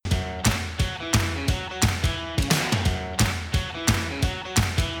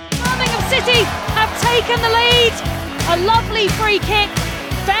City have taken the lead. A lovely free kick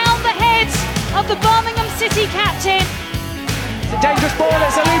found the head of the Birmingham City captain. It's a dangerous ball,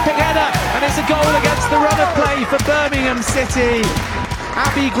 it's a looping header, and it's a goal against the run of play for Birmingham City.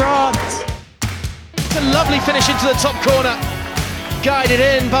 Abby Grant. It's a lovely finish into the top corner. Guided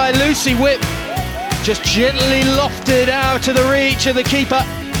in by Lucy Whip. Just gently lofted out to the reach of the keeper.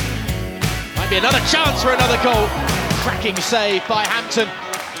 Might be another chance for another goal. Cracking save by Hampton.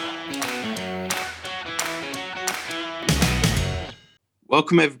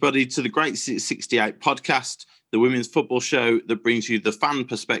 Welcome everybody to the Great 68 podcast, the women's football show that brings you the fan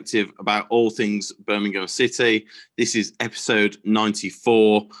perspective about all things Birmingham City. This is episode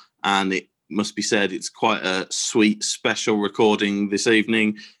 94, and it must be said it's quite a sweet, special recording this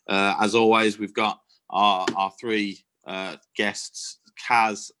evening. As always, we've got our three guests,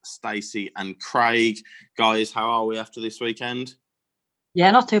 Kaz, Stacey and Craig. Guys, how are we after this weekend?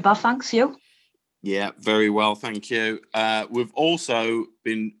 Yeah, not too bad, thanks. You? Yeah, very well, thank you. We've also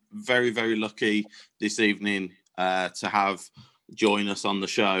been very, very lucky this evening to have join us on the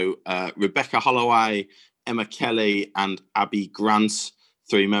show Rebecca Holloway, Emma Kelly and Abby Grant,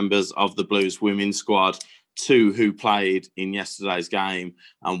 three members of the Blues women's squad, two who played in yesterday's game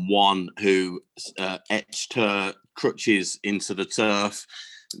and one who etched her crutches into the turf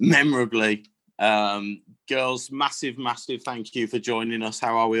memorably. Girls, massive, massive thank you for joining us.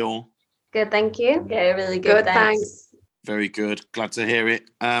 How are we all? Good, thank you. Yeah, really good. Thanks. Very good. Glad to hear it.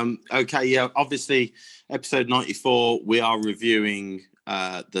 Okay, yeah, obviously, episode 94, we are reviewing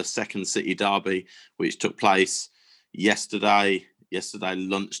the second City derby, which took place yesterday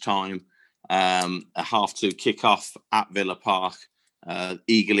lunchtime, a half-2 kickoff at Villa Park,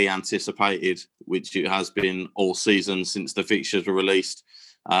 eagerly anticipated, which it has been all season since the fixtures were released.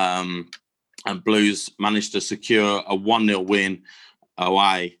 And Blues managed to secure a 1-0 win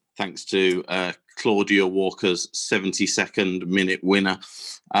away, thanks to Claudia Walker's 72nd minute winner.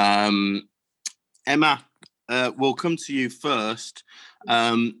 Emma, we'll come to you first.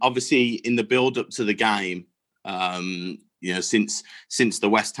 Obviously, in the build-up to the game, since the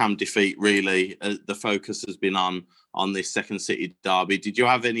West Ham defeat, really, the focus has been on this second City derby. Did you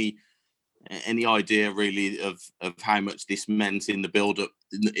have any idea, really, of how much this meant in the build-up,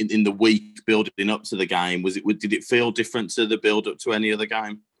 in the week building up to the game? Did it feel different to the build-up to any other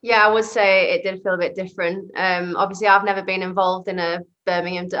game? Yeah, I would say it did feel a bit different. Obviously, I've never been involved in a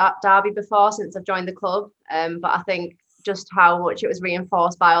Birmingham derby before since I've joined the club. But I think just how much it was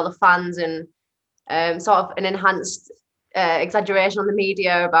reinforced by all the fans and sort of an enhanced exaggeration on the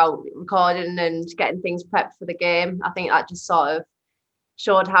media about recording and getting things prepped for the game. I think that just sort of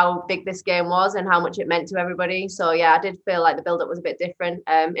showed how big this game was and how much it meant to everybody. So yeah, I did feel like the build-up was a bit different.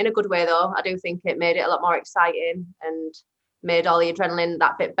 In a good way though. I do think it made it a lot more exciting and made all the adrenaline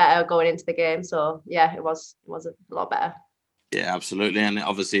that bit better going into the game. So yeah, it was a lot better. Yeah, absolutely. And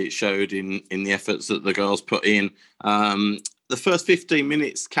obviously it showed in the efforts that the girls put in. The first 15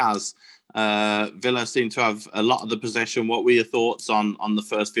 minutes, Kaz, Villa seemed to have a lot of the possession. What were your thoughts on the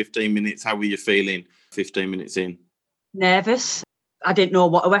first 15 minutes? How were you feeling 15 minutes in? Nervous. I didn't know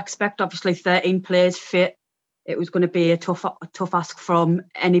what to expect. Obviously, 13 players fit. It was going to be a tough ask from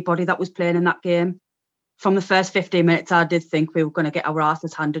anybody that was playing in that game. From the first 15 minutes, I did think we were going to get our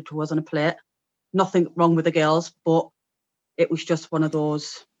asses handed to us on a plate. Nothing wrong with the girls, but it was just one of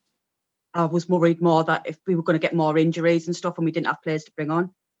those. I was worried more that if we were going to get more injuries and stuff and we didn't have players to bring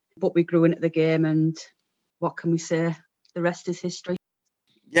on. But we grew into the game, and what can we say? The rest is history.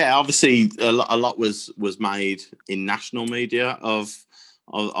 Yeah, obviously a lot was made in national media of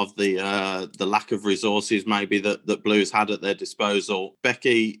the lack of resources maybe that Blues had at their disposal.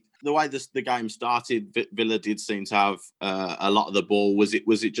 Becky, the way the game started, Villa did seem to have a lot of the ball. Was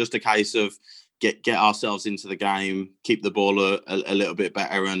it just a case of get ourselves into the game, keep the ball a little bit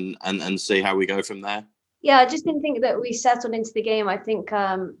better, and see how we go from there? Yeah, I just didn't think that we settled into the game. I think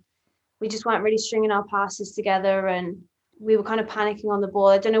we just weren't really stringing our passes together, and we were kind of panicking on the ball.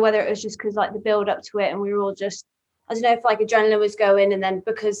 I don't know whether it was just because like the build up to it, and we were all just, I don't know if like adrenaline was going, and then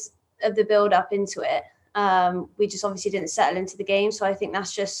because of the build up into it, we just obviously didn't settle into the game. So I think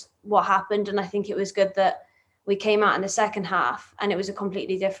that's just what happened. And I think it was good that we came out in the second half and it was a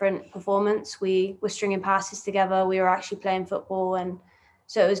completely different performance. We were stringing passes together. We were actually playing football. And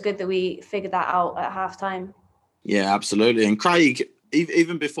so it was good that we figured that out at halftime. Yeah, absolutely. And Craig,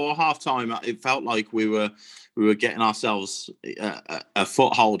 even before halftime, it felt like we were getting ourselves a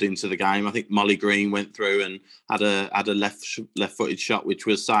foothold into the game. I think Molly Green went through and had a left-footed shot which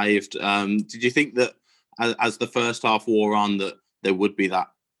was saved. Did you think that as the first half wore on that there would be that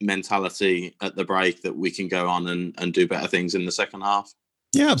mentality at the break that we can go on and do better things in the second half?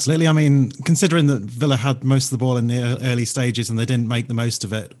 Yeah, absolutely. I mean, considering that Villa had most of the ball in the early stages and they didn't make the most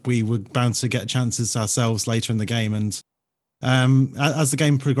of it, we were bound to get chances ourselves later in the game. And as the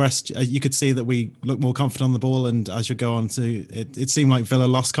game progressed, you could see that we looked more confident on the ball. And as you go on to it seemed like Villa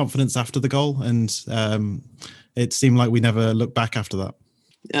lost confidence after the goal, and it seemed like we never looked back after that.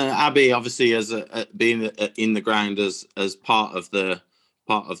 Abby, obviously, as being in the ground as part of the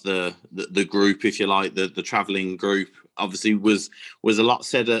group, if you like, the travelling group, obviously was a lot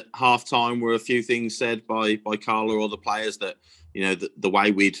said at half time. Were a few things said by Carla or the players that, you know, the way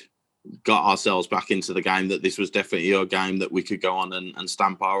we'd got ourselves back into the game, that this was definitely a game that we could go on and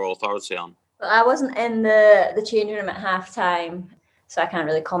stamp our authority on. Well, I wasn't in the changing room at half time, so I can't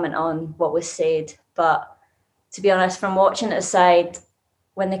really comment on what was said. But to be honest, from watching it aside,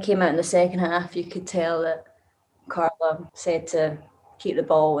 when they came out in the second half, you could tell that Carla said to keep the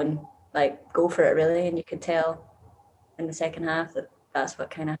ball and like go for it really, and you could tell in the second half that that's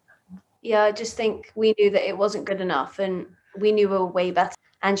what kind of happened. Yeah, I just think we knew that it wasn't good enough, and we knew we were way better.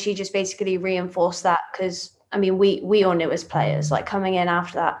 And she just basically reinforced that, because I mean we all knew as players, like coming in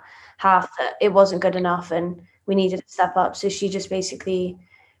after that half, that it wasn't good enough and we needed to step up. So she just basically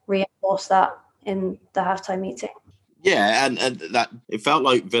reinforced that in the halftime meeting. Yeah, and that it felt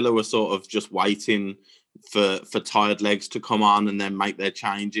like Villa were sort of just waiting for tired legs to come on and then make their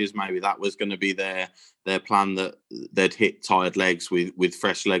changes. Maybe that was going to be their plan, that they'd hit tired legs with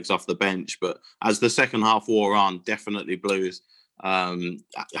fresh legs off the bench. But as the second half wore on, definitely Blues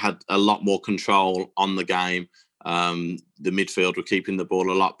had a lot more control on the game. The midfield were keeping the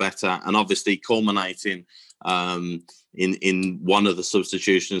ball a lot better, and obviously culminating in one of the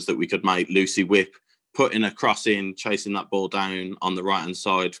substitutions that we could make, Lucy Whip putting a cross in, chasing that ball down on the right hand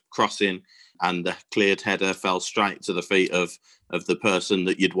side, crossing, and the cleared header fell straight to the feet of the person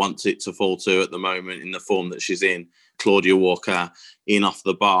that you'd want it to fall to at the moment in the form that she's in, Claudia Walker, in off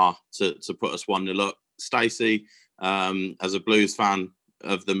the bar to put us 1-0 up. Stacey, as a Blues fan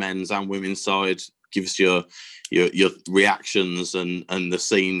of the men's and women's side, give us your reactions and the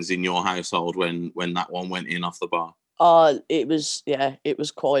scenes in your household when that one went in off the bar. It was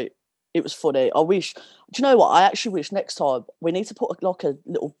funny. Do you know what? I actually wish next time we need to put like a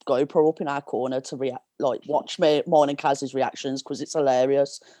little GoPro up in our corner to watch mine and Kaz's reactions, because it's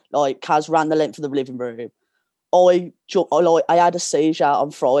hilarious. Like, Kaz ran the length of the living room. I had a seizure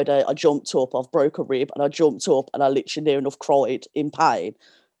on Friday. I jumped up, I've broke a rib, and I jumped up and I literally near enough cried in pain.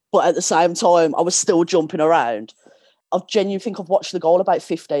 But at the same time, I was still jumping around. I genuinely think I've watched the goal about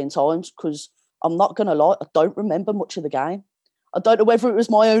 15 times, because I'm not going to lie, I don't remember much of the game. I don't know whether it was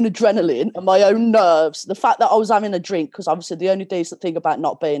my own adrenaline and my own nerves. The fact that I was having a drink, because obviously the only decent thing about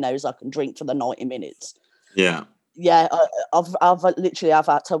not being there is I can drink for the 90 minutes. Yeah. Yeah, I've literally had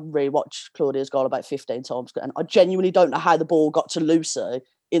to rewatch Claudia's goal about 15 times, and I genuinely don't know how the ball got to Lucy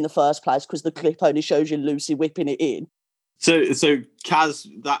in the first place, because the clip only shows you Lucy whipping it in. So Kaz,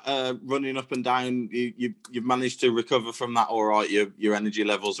 that running up and down, you've managed to recover from that all right? Your energy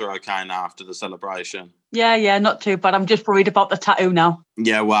levels are okay now after the celebration? Yeah, not too bad. I'm just worried about the tattoo now.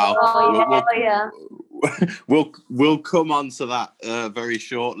 Yeah, well, yeah. We'll come on to that very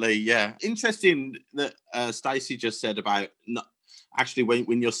shortly. Yeah, interesting that Stacey just said about actually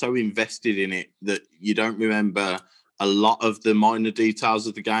when you're so invested in it that you don't remember a lot of the minor details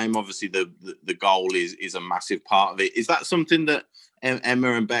of the game. Obviously, the goal is a massive part of it. Is that something that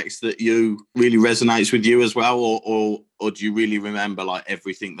Emma and Bex, that you really resonates with you as well, or do you really remember like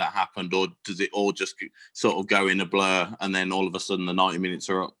everything that happened, or does it all just sort of go in a blur and then all of a sudden the 90 minutes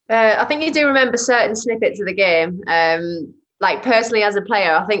are up? I think you do remember certain snippets of the game. Like personally as a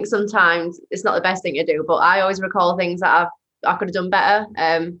player, I think sometimes it's not the best thing to do, but I always recall things that I could have done better.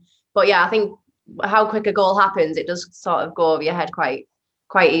 But yeah, I think how quick a goal happens, it does sort of go over your head quite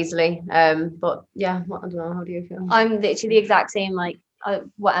easily. But yeah, I don't know, how do you feel? I'm literally the exact same, like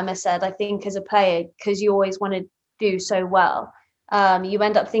what Emma said. I think as a player, because you always want to do so well, you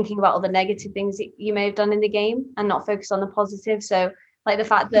end up thinking about all the negative things that you may have done in the game and not focus on the positive. So like the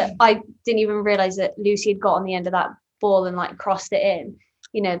fact that I didn't even realize that Lucy had got on the end of that ball and like crossed it in,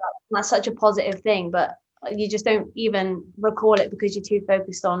 you know, that's such a positive thing, but you just don't even recall it because you're too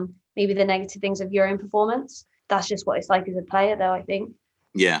focused on maybe the negative things of your own performance. That's just what it's like as a player, though, I think.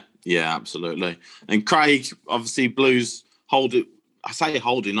 Yeah, absolutely. And Craig, obviously, Blues holding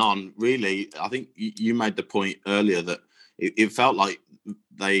on, really. I think you made the point earlier that it felt like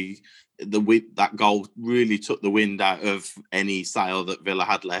that goal really took the wind out of any sail that Villa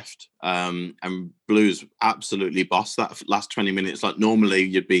had left. And Blues absolutely bossed that last 20 minutes. Like normally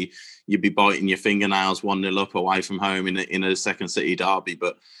you'd be biting your fingernails 1-0 up away from home in a second city derby,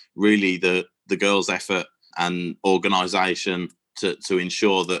 but really the girls' effort and organisation to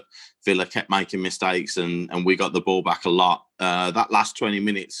ensure that Villa kept making mistakes and we got the ball back a lot. That last 20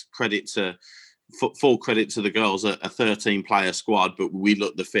 minutes, full credit to the girls, a 13-player squad, but we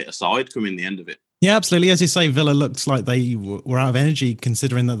looked the fitter side coming the end of it. Yeah, absolutely. As you say, Villa looked like they were out of energy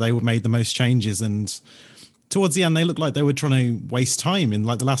considering that they made the most changes, and towards the end they looked like they were trying to waste time in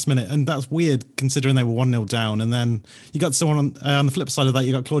like the last minute, and that's weird considering they were 1-0 down. And then you got someone on the flip side of that,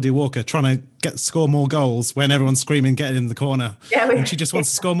 you got Claudia Walker trying to score more goals when everyone's screaming, get it in the corner. And she just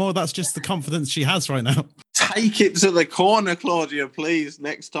wants to score more. That's just the confidence she has right now. Take it to the corner, Claudia, please.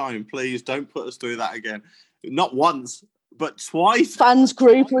 Next time, please don't put us through that again. Not once, but twice. Fans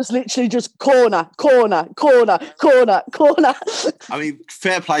group was literally just corner. I mean,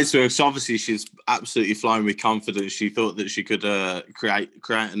 fair play to her. So obviously, she's absolutely flying with confidence. She thought that she could create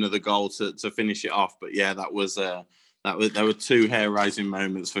another goal to finish it off. But yeah, there were two hair-raising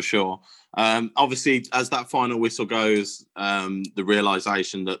moments for sure. Obviously, as that final whistle goes, the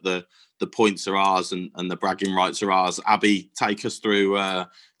realization that the points are ours and the bragging rights are ours. Abby, take us through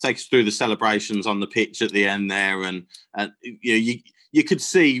the celebrations on the pitch at the end there, and you could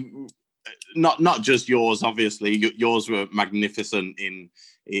see not just yours. Obviously, yours were magnificent in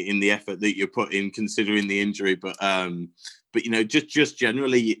the effort that you put in, considering the injury. But just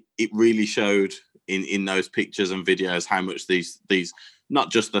generally, it really showed in those pictures and videos how much these not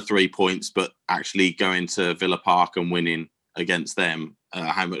just the 3 points, but actually going to Villa Park and winning against them,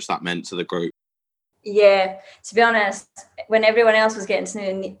 how much that meant to the group. Yeah, to be honest, when everyone else was getting to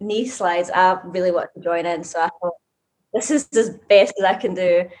the knee slides, I really wanted to join in. So I thought, this is as best as I can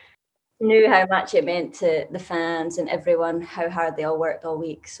do. I knew how much it meant to the fans and everyone, how hard they all worked all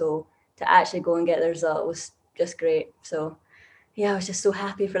week. So to actually go and get the result was just great. So yeah, I was just so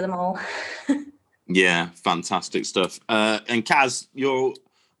happy for them all. Yeah, fantastic stuff. And Kaz,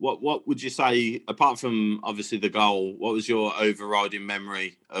 what would you say, apart from obviously the goal, what was your overriding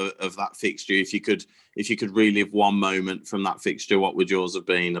memory of that fixture? If you could relive one moment from that fixture, what would yours have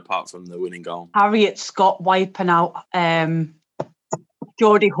been apart from the winning goal? Harriet Scott wiping out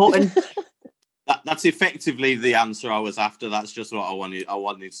Jodie Hutton. That's effectively the answer I was after. That's just what I wanted. I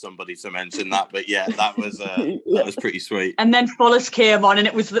wanted somebody to mention that, but yeah, that was pretty sweet. And then Fullis came on, and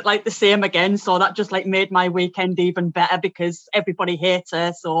it was like the same again. So that just like made my weekend even better because everybody hates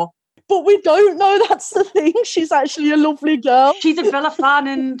her. So, but we don't know. That's the thing. She's actually a lovely girl. She's a Villa fan,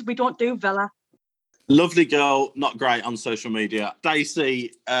 and we don't do Villa. Lovely girl, not great on social media.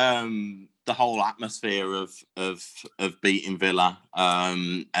 Stacey, the whole atmosphere of beating Villa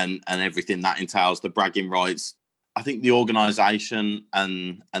and everything that entails, the bragging rights. I think the organisation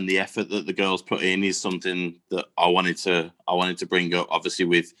and the effort that the girls put in is something that I wanted to bring up. Obviously,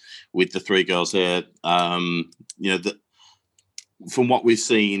 with the three girls here, that from what we've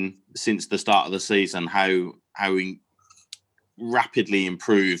seen since the start of the season, how rapidly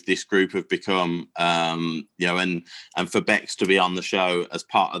improved this group have become, and for Bex to be on the show as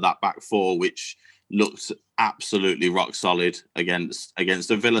part of that back four, which looked absolutely rock solid against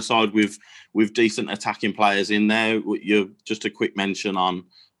a Villa side with decent attacking players in there. You're just a quick mention on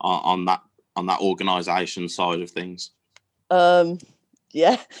that organisation side of things.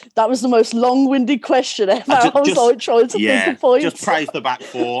 Yeah, that was the most long-winded question ever. I was like trying to think of points. Just praise the back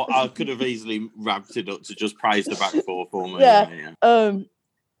four. I could have easily wrapped it up to just praise the back four for me. Yeah. To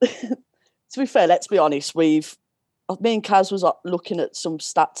be fair, let's be honest. Me and Kaz was looking at some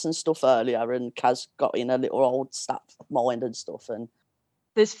stats and stuff earlier, and Kaz got in a little old stat mind and stuff. And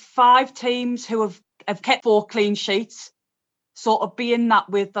there's 5 teams who have kept 4 clean sheets, sort of being that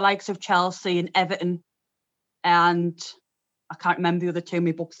with the likes of Chelsea and Everton, and I can't remember the other 2 in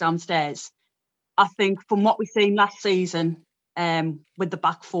my books downstairs. I think from what we've seen last season with the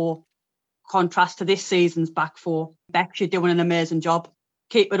back four, contrast to this season's back four, Bex, you're doing an amazing job.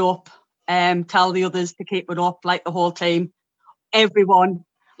 Keep it up. Tell the others to keep it up, like the whole team. Everyone,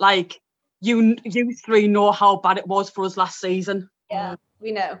 like you 3 know how bad it was for us last season. Yeah,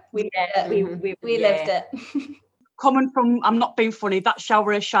 we know. We lived it. Coming from, I'm not being funny, that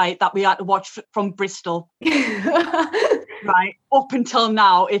shower of shite that we had to watch from Bristol. Right, up until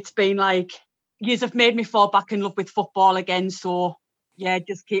now, it's been like, yous have made me fall back in love with football again. So, yeah,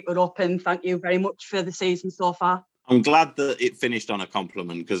 just keep it up, and thank you very much for the season so far. I'm glad that it finished on a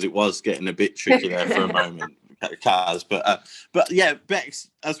compliment because it was getting a bit tricky there for a moment, Kaz. But yeah,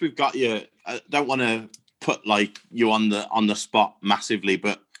 Bex, as we've got you, I don't want to put like you on the spot massively,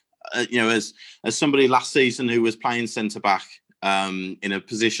 but as somebody last season who was playing centre back. In a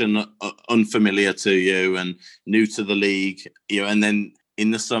position unfamiliar to you and new to the league, and then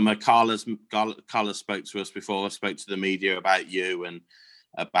in the summer, Carla spoke to us before, spoke to the media about you and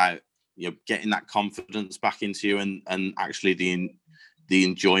about getting that confidence back into you and actually the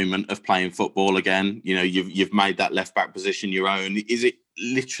enjoyment of playing football again. You've made that left back position your own. Is it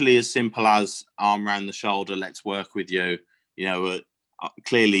literally as simple as arm around the shoulder, let's work with you?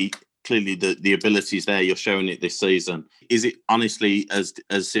 Clearly the ability's there. You're showing it this season. Is it honestly as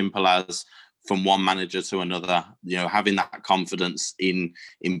simple as from one manager to another, having that confidence in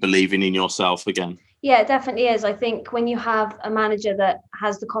believing in yourself again? Yeah, it definitely is. I think when you have a manager that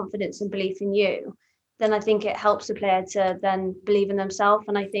has the confidence and belief in you, then I think it helps the player to then believe in themselves.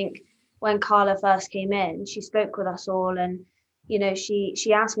 And I think when Carla first came in, she spoke with us all, and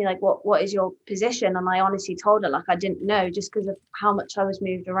she asked me like, what is your position? And I honestly told her like I didn't know, just because of how much I was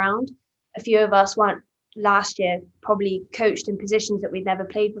moved around. A few of us weren't last year probably coached in positions that we'd never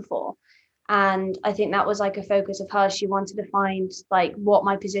played before. And I think that was like a focus of hers. She wanted to find like what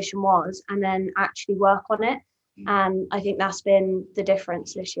my position was and then actually work on it. And I think that's been the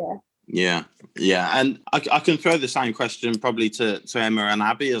difference this year. Yeah. And I can throw the same question probably to Emma and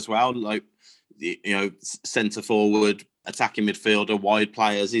Abby as well. Like, centre forward, attacking midfielder, wide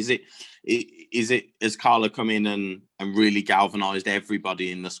players. Is it has Carla come in and really galvanised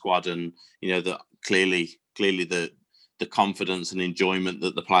everybody in the squad, and that clearly the confidence and enjoyment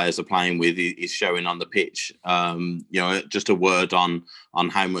that the players are playing with is showing on the pitch. Just a word on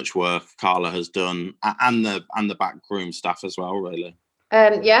how much work Carla has done, and the backroom staff as well, really.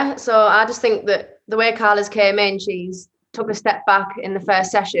 So I just think that the way Carla's came in, she's took a step back in the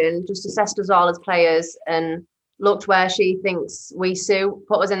first session, just assessed us all as players and looked where she thinks we suit,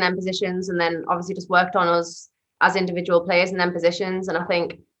 put us in them positions, and then obviously just worked on us as individual players in them positions. And I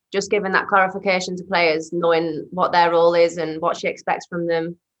think just giving that clarification to players, knowing what their role is and what she expects from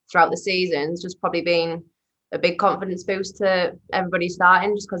them throughout the season, has just probably been a big confidence boost to everybody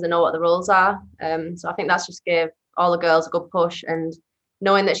starting, just because they know what the roles are. So I think that's just gave all the girls a good push, and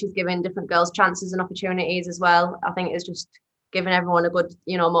knowing that she's giving different girls chances and opportunities as well, I think is just giving everyone a good,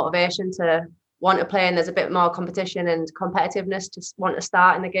 motivation to want to play, and there's a bit more competition and competitiveness to want to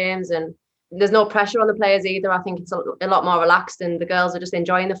start in the games. And there's no pressure on the players either. I think it's a lot more relaxed, and the girls are just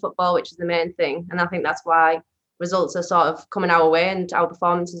enjoying the football, which is the main thing. And I think that's why results are sort of coming our way and our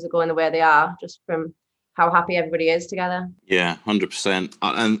performances are going the way they are, just from how happy everybody is together. Yeah, 100%.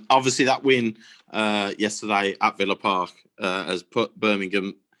 And obviously that win yesterday at Villa Park has put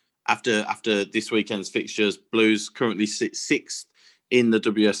Birmingham, after this weekend's fixtures, Blues currently sit sixth in the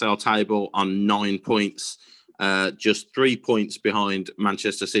WSL table on 9 points. Just 3 points behind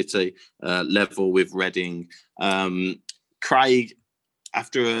Manchester City, level with Reading. Craig,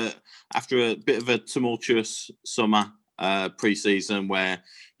 after a bit of a tumultuous summer pre-season, where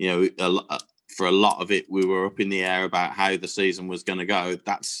for a lot of it we were up in the air about how the season was going to go,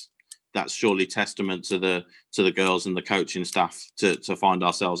 that's surely testament to the girls and the coaching staff to find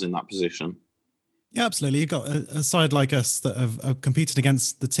ourselves in that position. Yeah, absolutely. You've got a side like us that have competed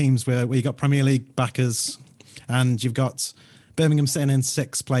against the teams where you got Premier League backers, and you've got Birmingham sitting in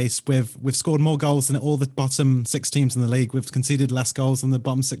sixth place. We've scored more goals than all the bottom six teams in the league. We've conceded less goals than the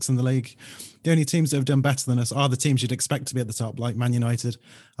bottom six in the league. The only teams that have done better than us are the teams you'd expect to be at the top, like Man United,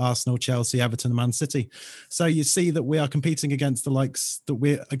 Arsenal, Chelsea, Everton, and Man City. So you see that we are competing against the likes that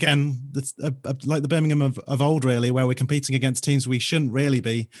we're, again, like the Birmingham of old, really, where we're competing against teams we shouldn't really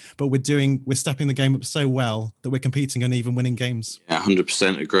be, but we're stepping the game up so well that we're competing and even winning games. Yeah,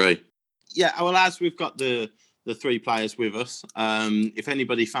 100% agree. Yeah, well, as we've got the three players with us, if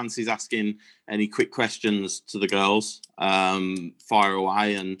anybody fancies asking any quick questions to the girls, fire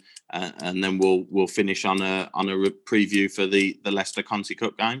away, and then we'll finish on a preview for the Leicester Conti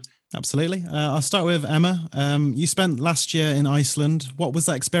Cup game. Absolutely. I'll start with Emma. You spent last year in Iceland. What was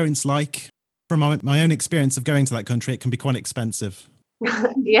that experience like? From my own experience of going to that country, it can be quite expensive.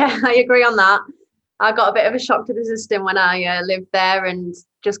 Yeah, I agree on that. I got a bit of a shock to the system when I lived there, and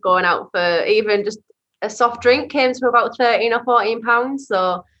just going out for even just a soft drink came to about £13 or £14.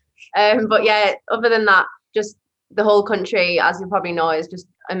 So, but yeah, other than that, just the whole country, as you probably know, is just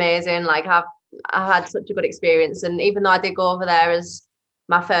amazing. Like I had such a good experience, and even though I did go over there as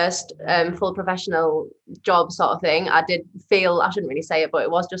my first full professional job sort of thing, I did feel, I shouldn't really say it, but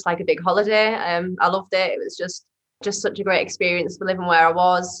it was just like a big holiday. I loved it. It was just such a great experience for living where I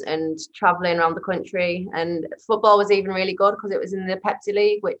was and traveling around the country. And football was even really good because it was in the Pepsi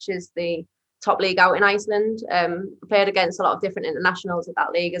League, which is the top league out in Iceland. Played against a lot of different internationals at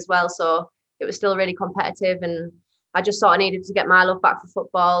that league as well, so it was still really competitive, and I just sort of needed to get my love back for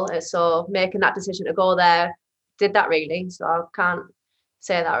football. So making that decision to go there did that really, so I can't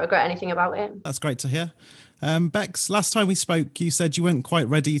say that I regret anything about it. That's great to hear. Bex, last time we spoke you said you weren't quite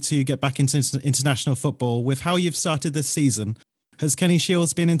ready to get back into international football. With how you've started this season, Has Kenny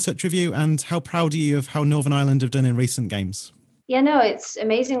Shields been in touch with you, and how proud are you of how Northern Ireland have done in recent games? Yeah, no, it's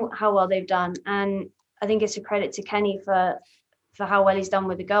amazing how well they've done, and I think it's a credit to Kenny for how well he's done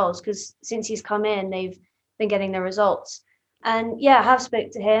with the girls, because since he's come in, they've been getting the results. And yeah, I have spoke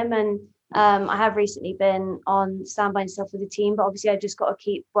to him, and I have recently been on standby and stuff with the team, but obviously I just got to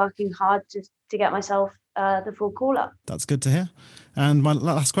keep working hard to get myself the full call-up. That's good to hear. And my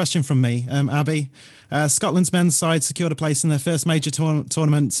last question from me, Abby. Scotland's men's side secured a place in their first major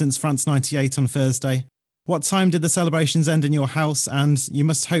tournament since France 98 on Thursday. What time did the celebrations end in your house? And you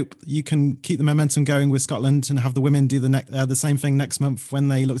must hope you can keep the momentum going with Scotland and have the women do the same thing next month when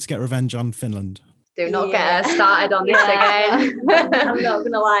they look to get revenge on Finland. Do not get us started on this again. I'm not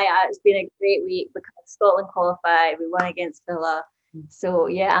going to lie, it's been a great week because Scotland qualified, we won against Villa. So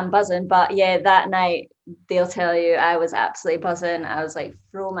yeah, I'm buzzing. But yeah, that night, they'll tell you I was absolutely buzzing. I was like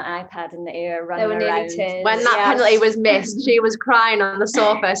throwing my iPad in the air, running around. When that penalty was missed, she was crying on the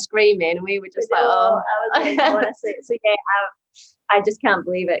sofa, screaming. We were just like, oh. I was like, honestly. So yeah, I just can't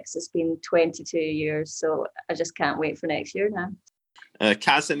believe it because it's been 22 years. So I just can't wait for next year now.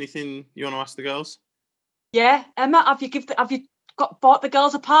 Kaz, anything you want to ask the girls? Yeah, Emma, have you bought the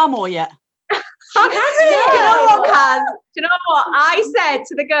girls a Palmo yet? Do you know what, Kaz? Do you know what I said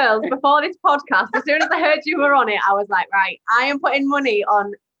to the girls before this podcast? As soon as I heard you were on it, I was like, right, I am putting money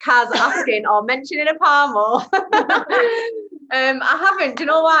on Kaz asking or mentioning a Palmo. I haven't. Do you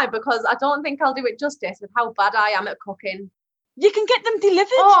know why? Because I don't think I'll do it justice with how bad I am at cooking. You can get them delivered.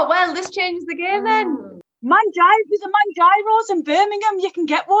 Oh, well, this changes the game then. There's a Manjairos in Birmingham. You can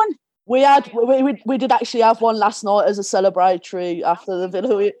get one. We did actually have one last night as a celebratory after the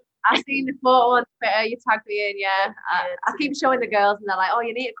Villa. I've seen the photo on Twitter, you tagged me in, yeah. I keep showing the girls and they're like, oh,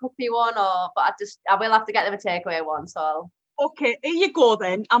 you need a cook me one, but I will have to get them a takeaway one, so. Okay, here you go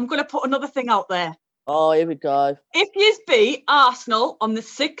then. I'm going to put another thing out there. Oh, here we go. If you beat Arsenal on the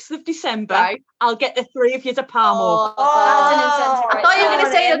 6th of December, right, I'll get the three of you a Palmo. That's an incentive. I thought you were going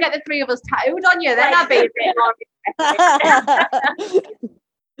to say you'll get the three of us tattooed on you, then I'd be a bit more.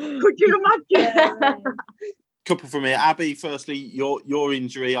 Could you imagine? Couple from here. Abby, firstly, your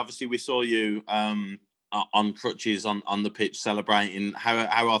injury, obviously we saw you on crutches on the pitch celebrating.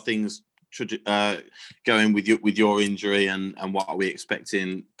 How are things going with your injury, and what are we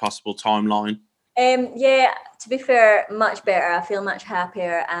expecting possible timeline? Yeah, to be fair, much better. I feel much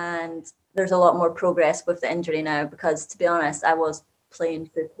happier, and there's a lot more progress with the injury now because, to be honest, I was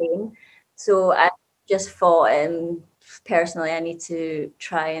playing for pain. So I just thought personally I need to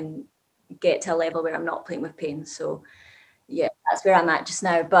try and get to a level where I'm not playing with pain. So yeah, that's where I'm at just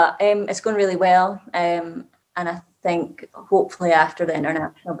now. But it's going really well. And I think hopefully after the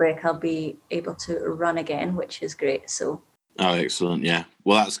international break I'll be able to run again, which is great. So oh, excellent. Yeah.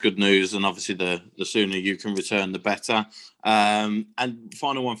 Well, that's good news. And obviously the sooner you can return, the better. And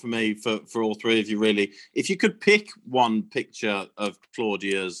final one for me, for all three of you, really. If you could pick one picture of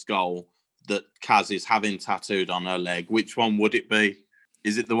Claudia's goal that Kaz is having tattooed on her leg, which one would it be?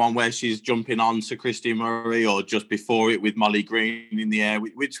 Is it the one where she's jumping on to Christy Murray, or just before it with Molly Green in the air?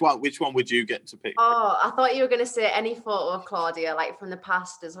 Which one would you get to pick? Oh, I thought you were going to say any photo of Claudia, like from the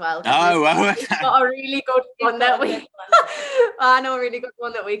past as well. Oh, okay. We've got a really good one that we... I know a really good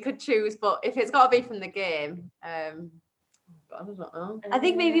one that we could choose, but if it's got to be from the game, I don't know. I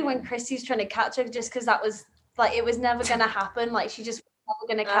think maybe when Christy's trying to catch her, just because that was, like, it was never going to happen. Like, she just wasn't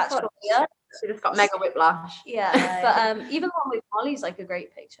going to catch Claudia. She just got mega whiplash. Yeah, but even the one with Molly's like a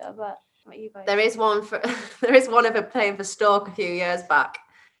great picture. But what you guys? There is one of her playing for Stoke a few years back.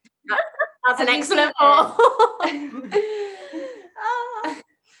 That's an excellent photo.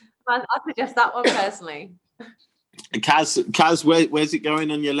 I suggest that one personally. Kaz, where's it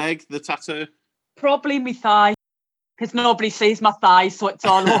going on your leg? The tattoo? Probably my thigh, because nobody sees my thigh, so it's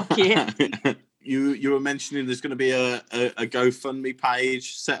all okay. You were mentioning there's going to be a GoFundMe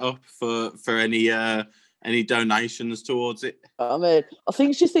page set up for any donations towards it. I mean, I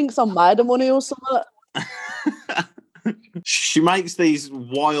think she thinks I'm made of money or something. She makes these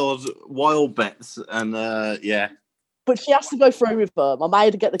wild bets, and yeah. But she has to go through with them. I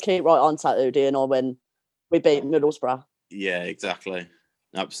made her get the keep right on tattooed in, or when we beat Middlesbrough. Yeah, exactly.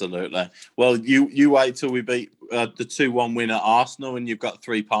 Absolutely. Well, you wait till we beat the 2-1 win at Arsenal, and you've got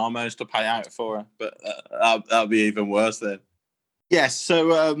 3 Palmos to pay out for her. But that'll be even worse then. Yes.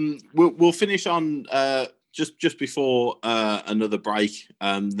 So we'll finish on just before another break.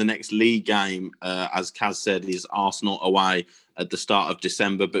 The next league game, as Kaz said, is Arsenal away at the start of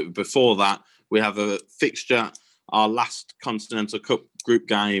December. But before that, we have a fixture, our last Continental Cup group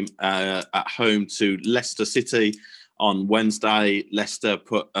game at home to Leicester City. On Wednesday, Leicester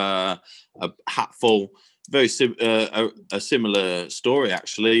put a hatful very a similar story,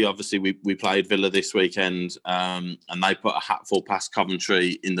 actually. Obviously, we played Villa this weekend, and they put a hatful past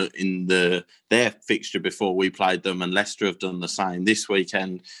Coventry in their fixture before we played them, and Leicester have done the same this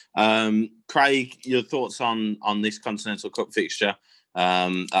weekend. Craig, your thoughts on this Continental Cup fixture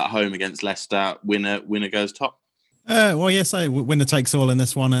at home against Leicester? Winner goes top. Well, yes, winner takes all in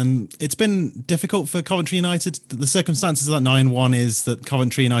this one, and it's been difficult for Coventry United. The circumstances of that 9-1 is that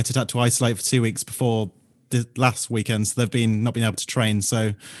Coventry United had to isolate for 2 weeks before the last weekend, so they've not been able to train.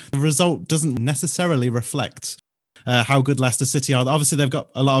 So the result doesn't necessarily reflect how good Leicester City are. Obviously, they've got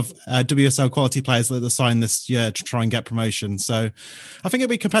a lot of WSL quality players that they signed this year to try and get promotion. So I think it'll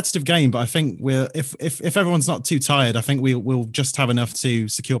be a competitive game, but I think if everyone's not too tired, I think we'll just have enough to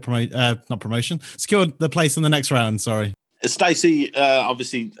secure secure the place in the next round. Sorry. Stacey,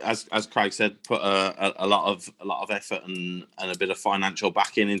 obviously, as Craig said, put a lot of effort and a bit of financial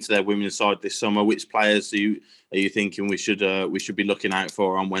backing into their women's side this summer. Which players are you thinking we should be looking out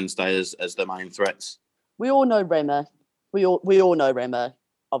for on Wednesday as the main threats? We all know Rema. We all know Rema.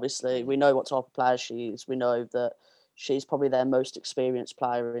 Obviously, we know what type of player she is. We know that she's probably their most experienced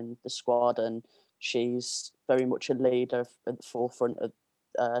player in the squad, and she's very much a leader at the forefront of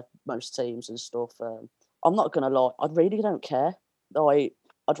most teams and stuff. I'm not going to lie, I really don't care.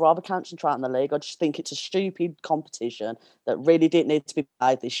 I'd rather concentrate on the league. I just think it's a stupid competition that really didn't need to be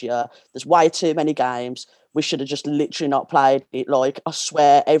played this year. There's way too many games. We should have just literally not played it. Like, I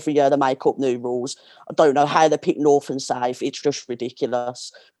swear, every year they make up new rules. I don't know how they pick North and South. It's just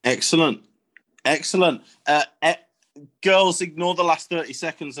ridiculous. Excellent. Girls, ignore the last 30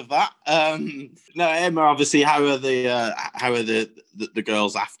 seconds of that. No, Emma, obviously, how are the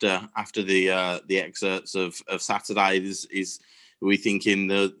girls after the excerpts of Saturday? Are we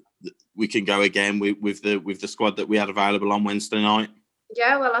thinking we can go again with the squad that we had available on Wednesday night?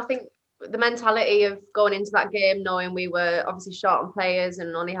 Yeah, well, I think the mentality of going into that game knowing we were obviously short on players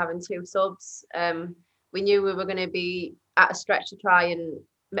and only having 2 subs, we knew we were going to be at a stretch to try, and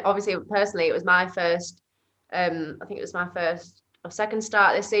obviously personally it was my first I think it was my first or second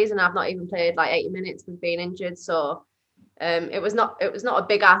start this season. I've not even played like 80 minutes with being injured, so it was not a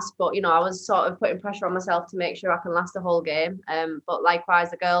big ask, but I was sort of putting pressure on myself to make sure I can last the whole game. But likewise,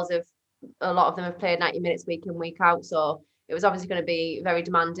 the girls a lot of them have played 90 minutes week in, week out, so it was obviously going to be very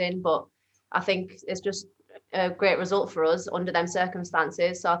demanding, but I think it's just a great result for us under them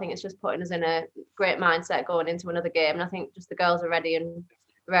circumstances. So I think it's just putting us in a great mindset going into another game, and I think just the girls are ready and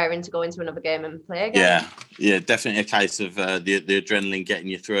raring to go into another game and play again. Yeah, definitely a case of the adrenaline getting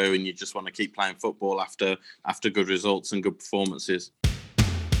you through, and you just want to keep playing football after good results and good performances.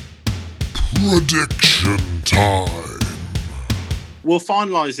 Prediction time. We'll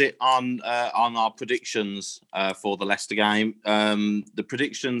finalise it on our predictions for the Leicester game. The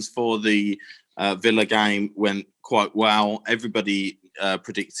predictions for the Villa game went quite well. Everybody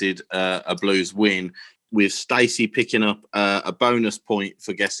predicted a Blues win, with Stacey picking up a bonus point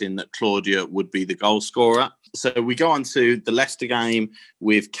for guessing that Claudia would be the goal scorer. So we go on to the Leicester game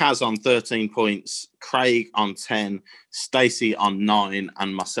with Kaz on 13 points, Craig on 10, Stacey on 9,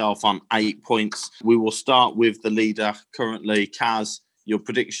 and myself on 8 points. We will start with the leader currently. Kaz, your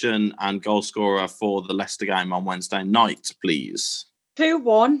prediction and goal scorer for the Leicester game on Wednesday night, please.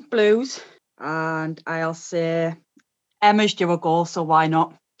 2-1 Blues, and I'll say Emma's due a goal, so why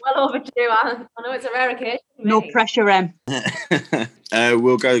not? Well overdue. I know it's a rare occasion. No pressure, Em.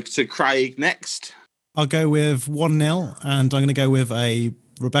 We'll go to Craig next. I'll go with 1-0, and I'm going to go with a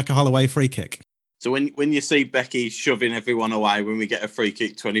Rebecca Holloway free kick. So when you see Becky shoving everyone away when we get a free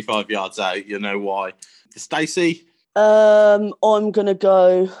kick 25 yards out, you know why. Stacey? I'm going to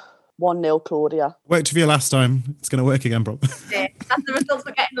go 1-0 Claudia. Worked for you last time. It's going to work again, probably. Yeah, that's the results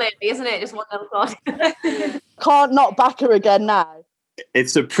we're getting lately, isn't it? Just 1-0 Claudia. Can't not back her again now.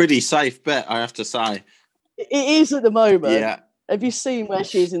 It's a pretty safe bet, I have to say. It is at the moment. Yeah. Have you seen where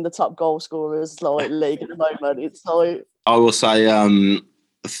she's in the top goal scorers league at the moment? It's like, I will say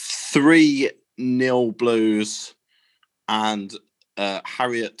 3-0 Blues, and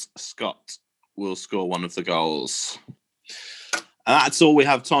Harriet Scott will score one of the goals. And that's all we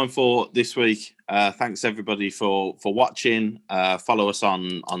have time for this week. Thanks everybody for watching. Follow us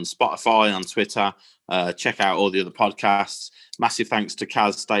on Spotify, on Twitter. Check out all the other podcasts. Massive thanks to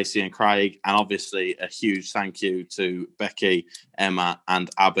Kaz, Stacey and Craig. And obviously a huge thank you to Becky, Emma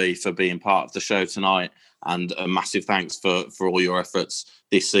and Abby for being part of the show tonight. And a massive thanks for all your efforts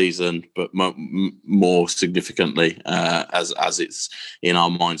this season, but more significantly, as it's in our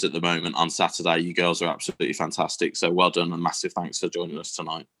minds at the moment on Saturday. You girls are absolutely fantastic. So well done, and massive thanks for joining us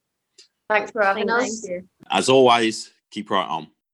tonight. Thanks for having us. Thank you. As always, keep right on.